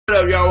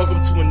What up, y'all? Welcome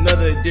to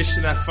another edition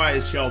of That Fight.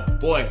 It's your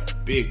boy,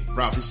 Big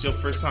Rob. This is your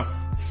first time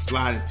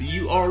sliding through.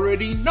 You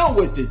already know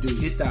what to do.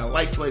 Hit that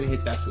like button,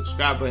 hit that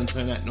subscribe button,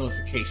 turn that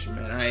notification,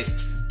 man. All right.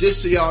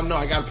 Just so y'all know,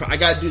 I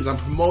gotta do this. I'm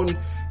promoting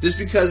this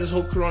because this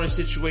whole Corona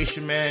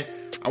situation, man.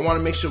 I want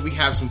to make sure we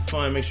have some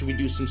fun. Make sure we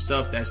do some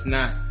stuff that's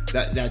not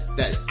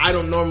that I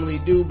don't normally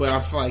do, but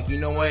I feel like, you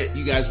know what,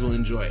 you guys will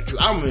enjoy it. Cause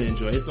I'm gonna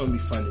enjoy it. It's gonna be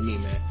fun to me,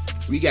 man.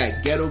 We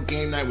got Ghetto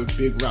Game Night with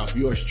Big Ralph,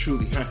 yours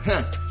truly.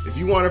 If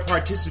you want to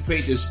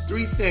participate, there's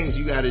 3 things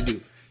you got to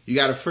do. You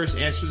got to first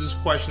answer this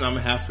question I'm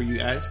going to have for you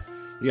guys.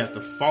 You have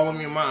to follow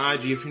me on my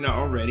IG if you're not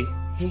already.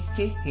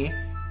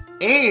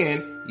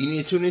 And you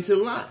need to tune into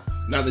the live.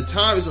 Now, the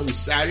time is going to be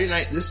Saturday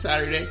night, this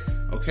Saturday.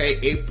 Okay,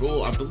 I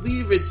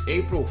believe it's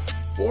April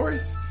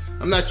 4th.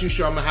 I'm not too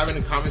sure. I'm going to have it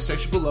in the comment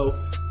section below.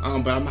 But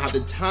I'm going to have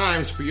the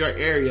times for your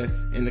area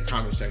in the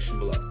comment section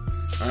below.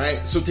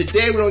 Alright, so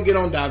today we're going to get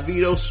on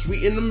Davido,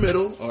 Sweet in the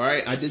Middle.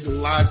 Alright, I did the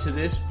live to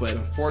this, but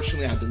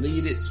unfortunately I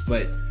deleted it.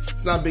 But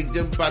it's not a big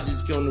deal about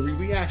just getting the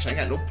reaction. I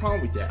got no problem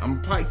with that. I'm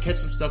going to probably catch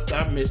some stuff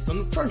that I missed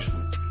on the first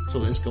one. So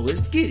let's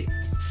get it.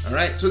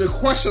 Alright, so the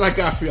question I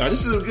got for y'all,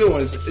 this is a good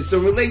one. It's to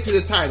relate to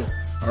the title.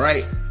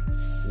 Alright,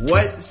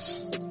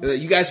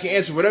 you guys can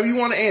answer whatever you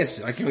want to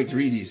answer. I can't wait to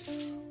read these.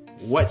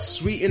 What's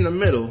sweet in the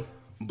middle,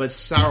 but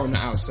sour on the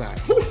outside?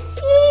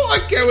 I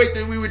can't wait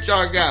to read what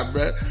y'all got,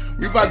 bruh.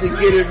 We about to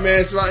get it,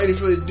 man. So without any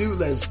further ado,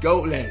 let's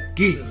go. Let's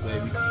get it,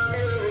 baby.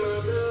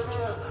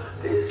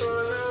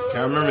 Can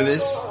I remember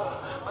this?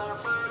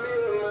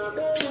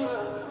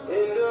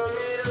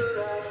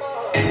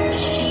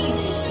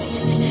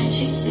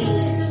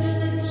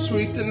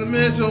 Sweet in the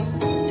middle.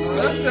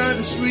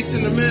 Sweet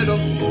in the middle.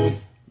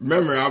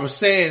 Remember, I was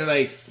saying,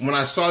 like, when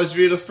I saw this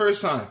video the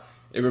first time,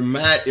 it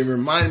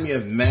reminded me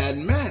of Mad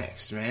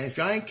Max, man. If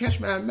y'all ain't catch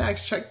Mad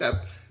Max, check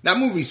that. That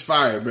movie's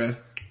fire, bro.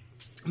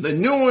 The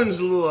new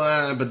one's a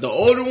little, but the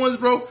older ones,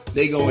 bro,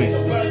 they go in.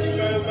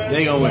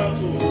 They go in.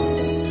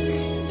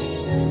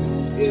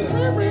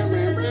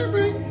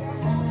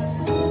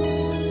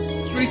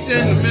 Sweet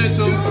in the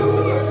middle.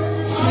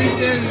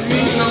 Sweet in the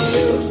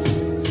middle.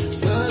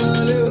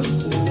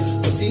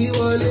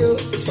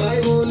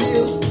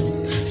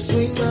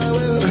 Swing my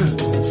will.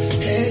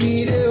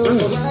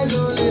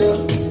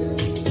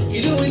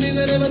 You doing things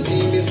I never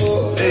seen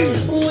before. Hey.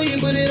 When you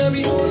put it on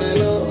me all night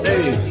long.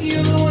 Hey.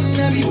 You're the one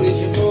I be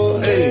wishing for.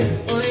 Hey.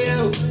 Oh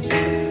yeah.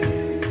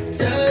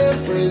 Tell your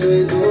friends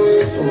we're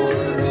going for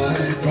a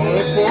ride.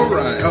 Going for a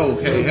ride. Oh,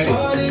 hey.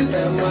 Parties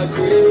at my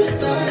crib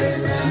started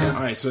now.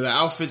 Alright, so the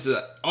outfits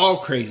are all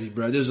crazy,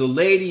 bro. There's a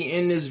lady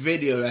in this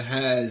video that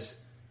has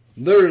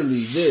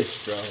literally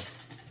this, bro.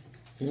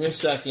 Give me a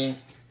second.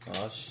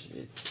 Oh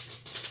shit.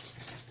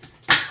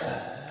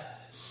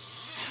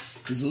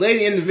 There's a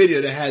lady in the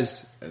video that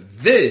has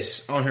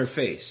this on her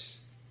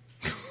face.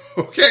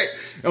 Okay?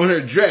 On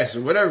her dress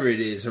or whatever it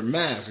is, her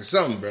mask or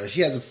something, bro.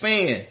 She has a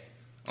fan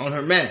on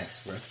her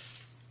mask, bro.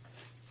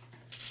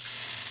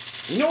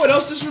 You know what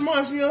else this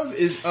reminds me of?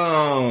 Is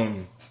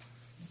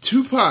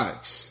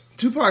Tupac's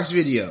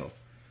video.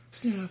 Let's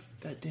see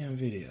that damn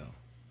video.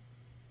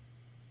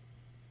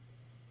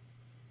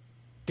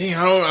 Dang,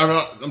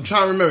 I'm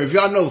trying to remember. If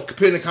y'all know,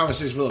 put in the comment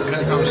section below.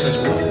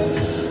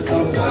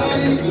 Our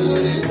body's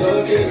good and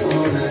talking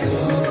all night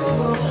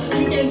long.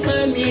 You can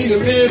find me in the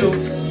middle. I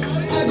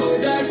go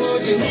die for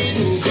the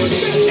middle.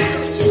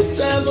 So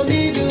time for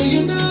me, do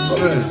you know?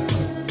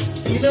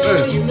 You know.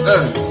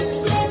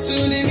 Go to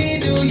the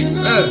middle, you know.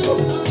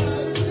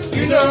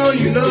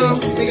 You know.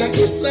 Make a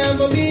kiss time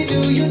for me, do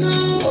you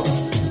know?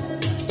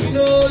 You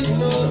know.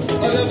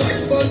 All of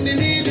us for the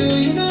middle,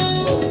 you know.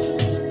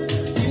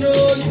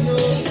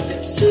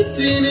 Sit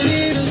in the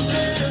middle.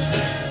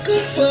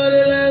 Good for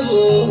the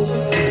level.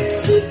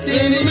 Sit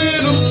in the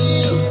middle.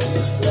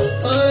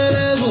 All the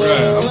level.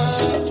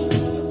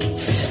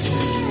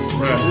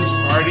 Bruh, this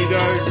party,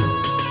 dog.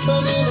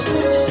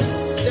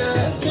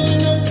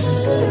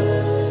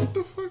 What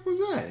the fuck was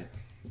that?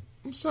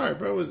 I'm sorry,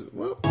 bro. Was it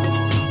what?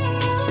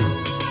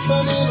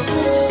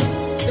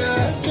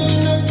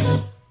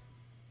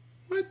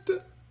 What the?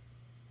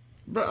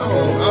 Bro, I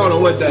don't know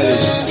what that is.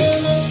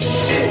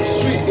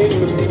 Sweet in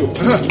the middle.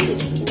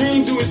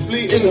 Green do it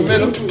split in the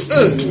middle.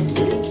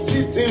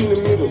 Sit in the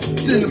middle.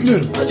 In the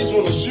middle. I just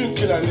wanna shoot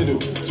till I little.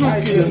 I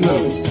get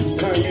money.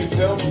 Can you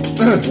tell me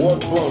what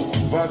boss?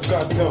 Vibes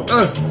Cartel.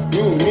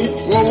 You me?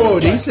 Whoa.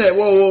 He said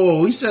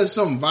whoa. He said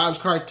something Vibes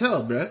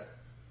Cartel, bruh.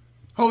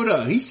 Hold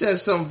up. He said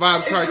something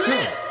Vibes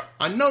Cartel.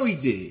 I know he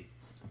did.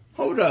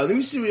 Hold up. Let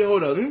me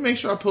make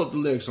sure I pull up the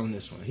lyrics on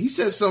this one. He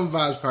said something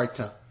Vibes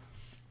Cartel.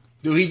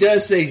 Dude, he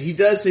does say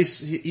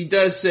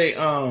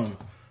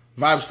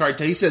Vibes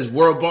Cartel. He says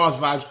World Boss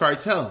Vibes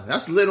Cartel.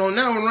 That's lit on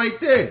that one right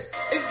there.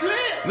 It's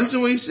lit.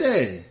 Listen what he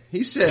said.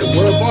 He said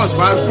World Boss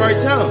Vibes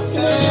Cartel.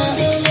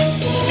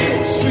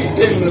 Sweet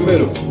in the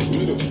middle.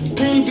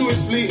 Green do it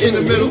split in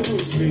the middle.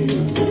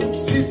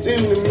 Sit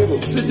in the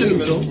middle. Sit in the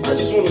middle. I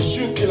just wanna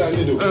shoot till I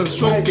little.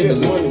 Stroke in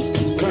the money.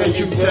 Can't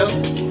you tell?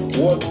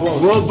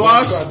 World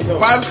Boss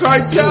Vibes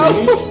Cartel.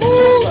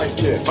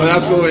 Oh,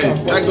 that's going in.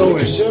 That going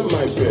in.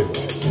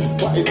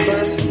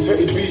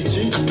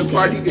 The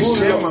party you can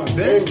share my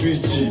bed.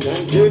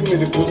 Give me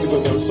the pussy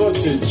because I'm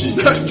such a G.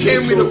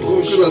 Give me the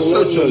pussy because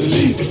I'm such a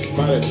G.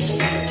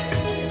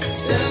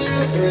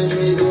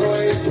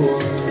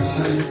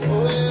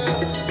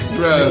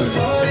 Bruh.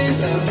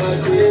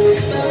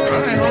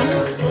 Alright, homie.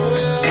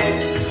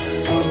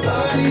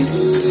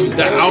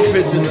 The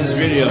outfits in this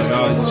video,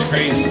 y'all, it's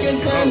crazy.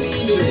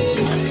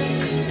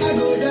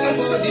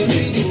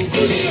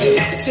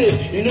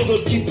 You know go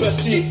keep a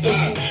seat.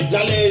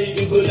 Lale,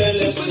 you go let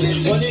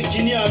listen. When you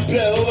give me a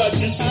prayer over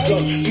just go.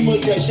 You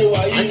might get show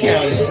why you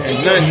can't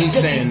understand nothing he's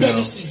saying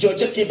though.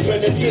 Georgia can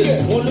penetrate.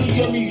 Only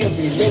yummy, let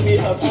me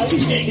have it.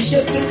 He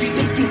said to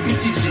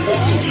BTG.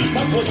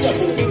 My brother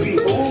baby,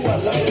 oh I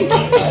like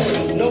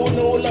it. No.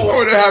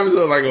 Oh, that happens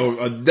like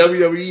a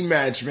WWE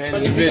match, man,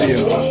 in the video.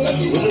 I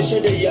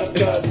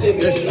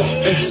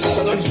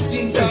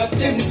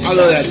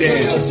love that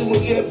dance.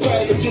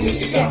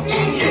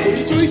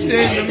 Split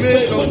in the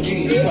middle.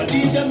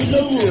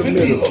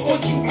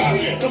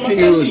 Can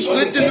you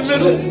split in the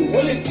middle?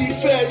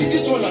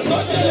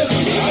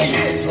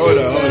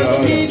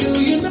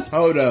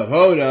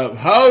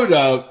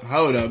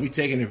 Hold up. We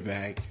taking it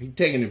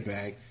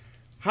back.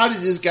 How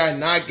did this guy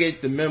not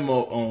get the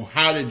memo on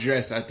how to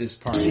dress at this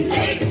party?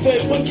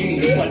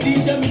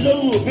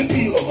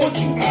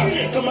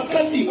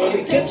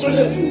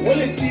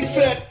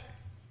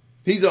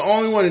 He's the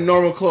only one in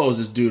normal clothes,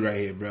 this dude right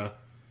here, bro.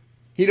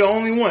 He the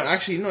only one.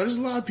 Actually, no, there's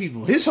a lot of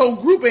people. His whole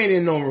group ain't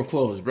in normal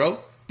clothes, bro.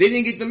 They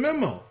didn't get the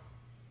memo.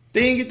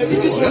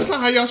 That's not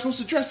how y'all supposed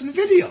to dress in the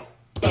video.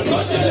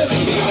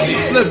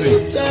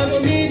 Slipping.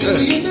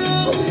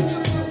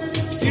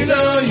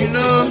 You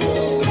know.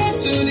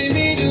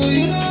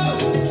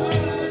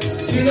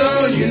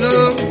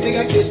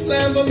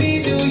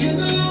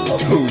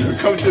 Dude,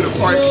 come to the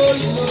party.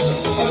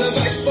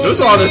 Those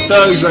are all the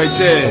thugs right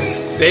there.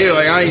 They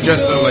like, I ain't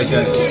dressed up like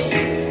that.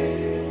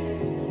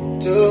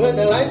 With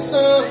the lights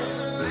on,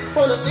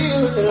 wanna see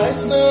you with the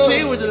lights on. See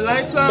you with the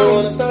lights on. Don't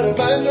wanna start a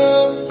fight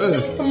now.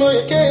 I'm on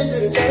your case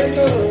at the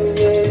telescope,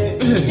 yeah.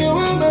 You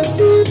want my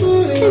sweet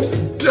booty.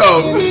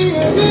 Yo,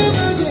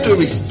 this dude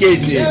be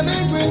skidding.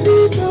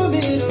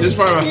 This is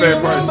probably my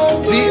favorite part.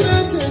 See?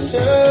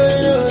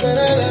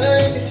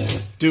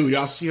 Dude,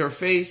 y'all see her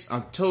face? I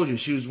told you,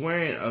 she was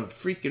wearing a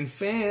freaking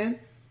fan.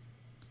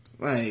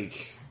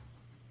 Like,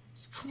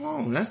 come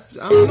on, that's,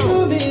 I don't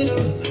know.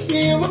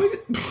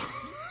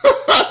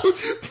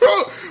 Bro,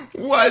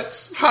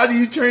 what? How do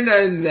you turn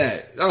that into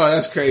that? Oh,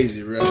 that's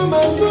crazy, bro.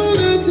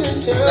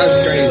 That's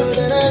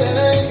crazy.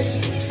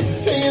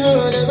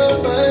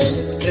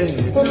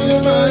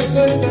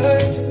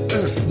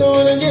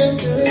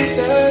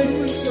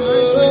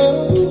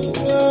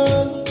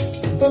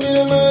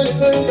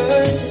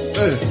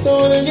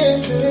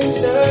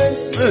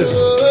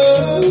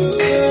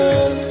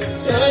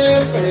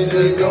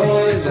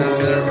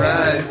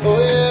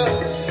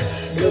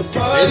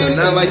 They do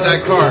not like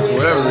that car for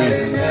whatever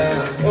reason.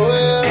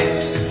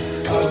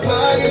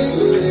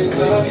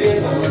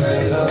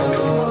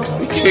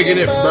 Kicking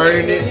it,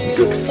 burning it,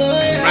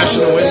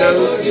 smashing the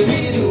windows.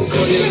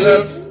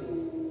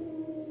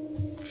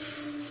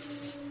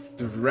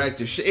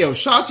 Director, yo,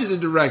 shout out to the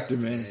director,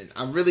 man.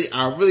 I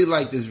really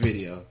like this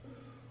video.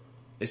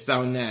 It's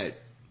on that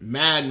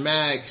Mad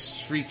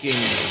Max freaking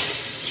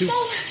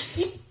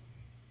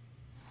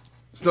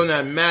It's on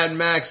that Mad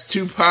Max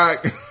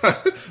Tupac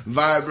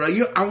vibe, bro.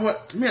 I'm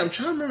trying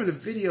to remember the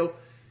video.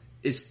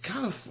 It's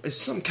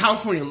some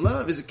California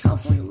Love. Is it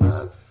California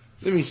Love?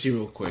 Let me see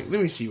real quick.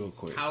 Yep.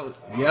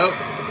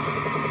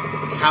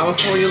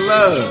 California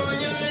Love.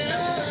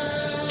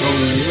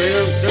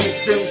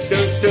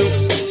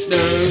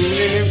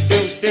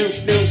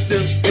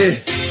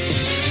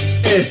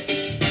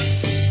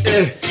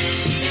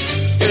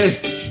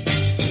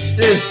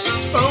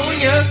 Oh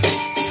yeah.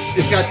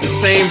 It's got the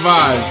same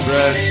vibes,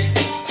 bruh.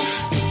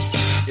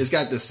 It's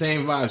got the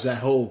same vibes, that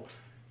whole,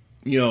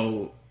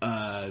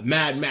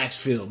 Mad Max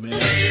feel, man.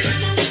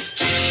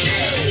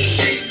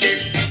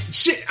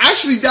 Shit,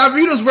 actually,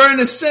 Davido's wearing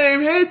the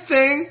same head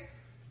thing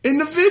in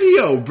the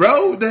video,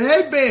 bro. The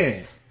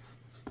headband.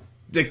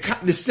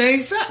 The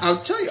same fat.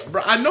 I'll tell you,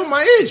 bro. I know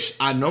my ish.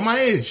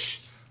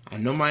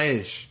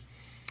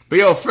 But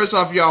yo, first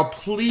off, y'all,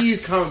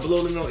 please comment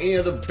below. Let me know any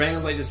other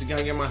bangers like this. You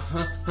gotta get my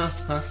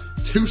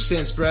 2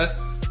 cents, bruh.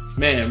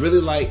 Man, really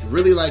like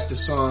the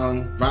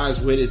song. Vibes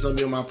with it. It's gonna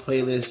be on my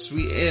playlist.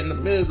 Sweet in the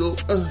middle.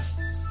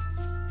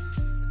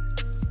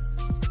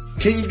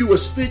 Can you do a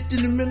spit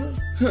in the middle?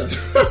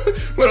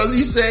 What else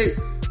he say?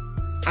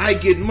 I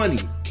get money.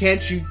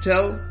 Can't you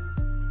tell?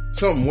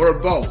 Something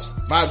Wurld Boss.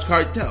 Vibes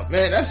Cartel.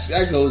 Man,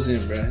 that goes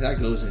in, bro. That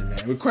goes in, man.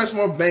 Request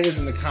more bangers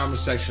in the comment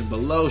section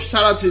below.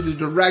 Shout out to the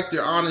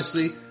director,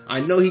 honestly. I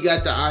know he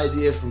got the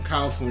idea from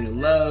California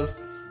Love.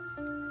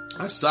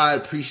 I saw it,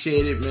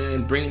 appreciate it,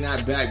 man. Bring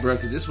that back, bro,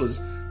 because this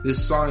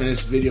song in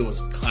this video was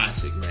a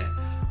classic, man.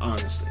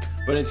 Honestly.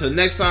 But until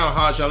next time, I'll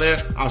holler y'all there.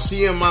 I'll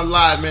see you in my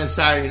live, man,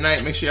 Saturday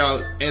night. Make sure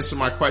y'all answer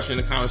my question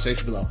in the comment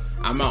section below.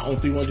 I'm out on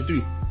 3, 1, 2,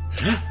 3.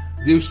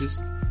 Deuces.